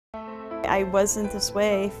I wasn't this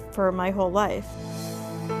way for my whole life.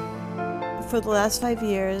 For the last 5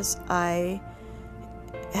 years, I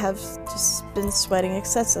have just been sweating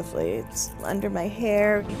excessively. It's under my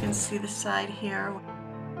hair. You can see the side here.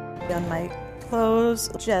 On my clothes,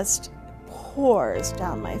 just pours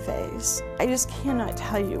down my face. I just cannot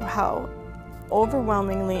tell you how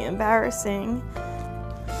overwhelmingly embarrassing.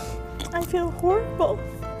 I feel horrible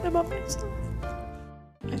about myself.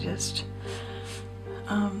 I just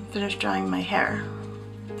finished drying my hair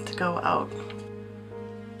to go out.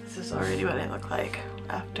 This is already what I look like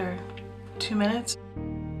after 2 minutes.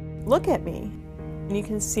 Look at me. And you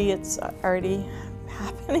can see it's already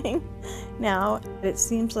happening now. It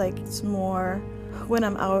seems like it's more when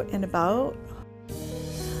I'm out and about.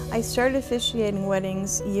 I started officiating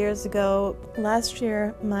weddings years ago. Last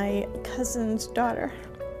year, my cousin's daughter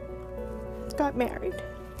got married.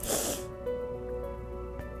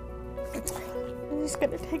 I'm just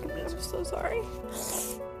gonna take a minute, I'm so sorry.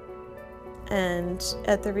 And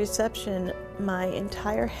at the reception, my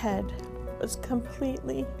entire head was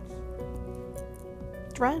completely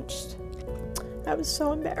drenched. I was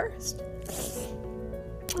so embarrassed.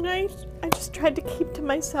 And I just tried to keep to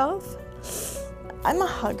myself. I'm a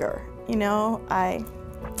hugger, and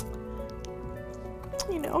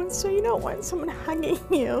so you don't want someone hugging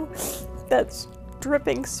you that's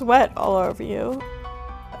dripping sweat all over you.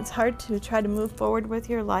 It's hard to try to move forward with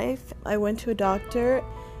your life. I went to a doctor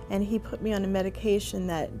and he put me on a medication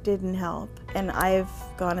that didn't help. And I've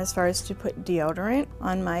gone as far as to put deodorant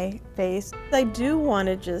on my face. I do want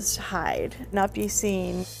to just hide, not be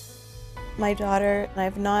seen. My daughter,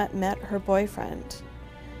 I've not met her boyfriend.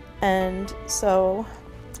 And so,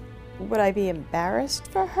 would I be embarrassed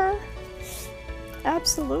for her?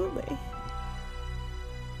 Absolutely.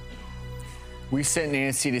 We sent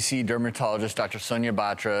Nancy to see dermatologist Dr. Sonia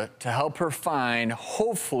Batra to help her find,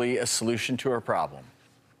 hopefully, a solution to her problem.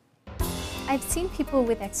 I've seen people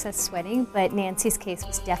with excess sweating, but Nancy's case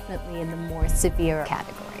was definitely in the more severe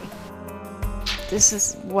category. This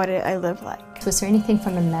is what I live like. Was there anything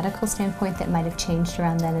from a medical standpoint that might have changed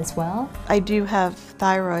around then as well? I do have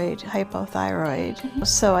thyroid, hypothyroid,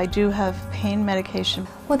 so I do have pain medication.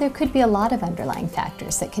 Well, there could be a lot of underlying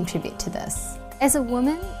factors that contribute to this. As a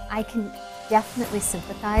woman, I can definitely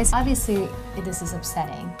sympathize. Obviously, this is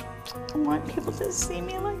upsetting. I want people to see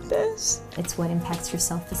me like this. It's what impacts your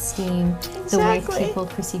self-esteem, exactly. The way people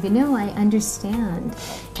perceive you. No, I understand.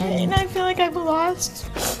 And I feel like I've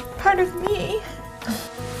lost part of me.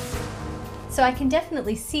 So I can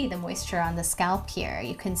definitely see the moisture on the scalp here.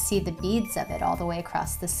 You can see the beads of it all the way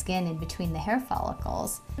across the skin in between the hair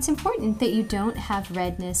follicles. It's important that you don't have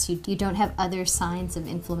redness, you don't have other signs of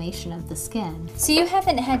inflammation of the skin. So you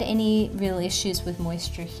haven't had any real issues with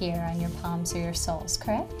moisture here on your palms or your soles,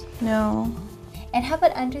 correct? No. And how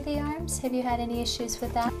about under the arms? Have you had any issues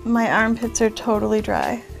with that? My armpits are totally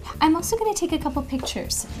dry. I'm also going to take a couple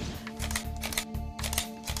pictures.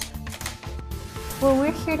 Well,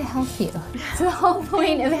 we're here to help you. So the whole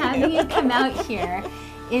point of having you come out here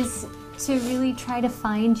is to really try to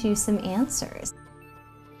find you some answers.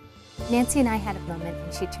 Nancy and I had a moment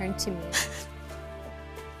and she turned to me.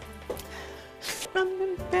 I'm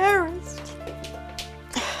embarrassed.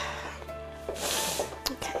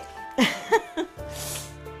 Okay.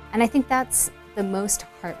 And I think that's the most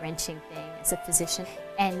heart-wrenching thing as a physician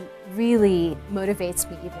and really motivates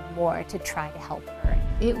me even more to try to help her.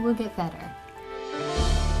 It will get better.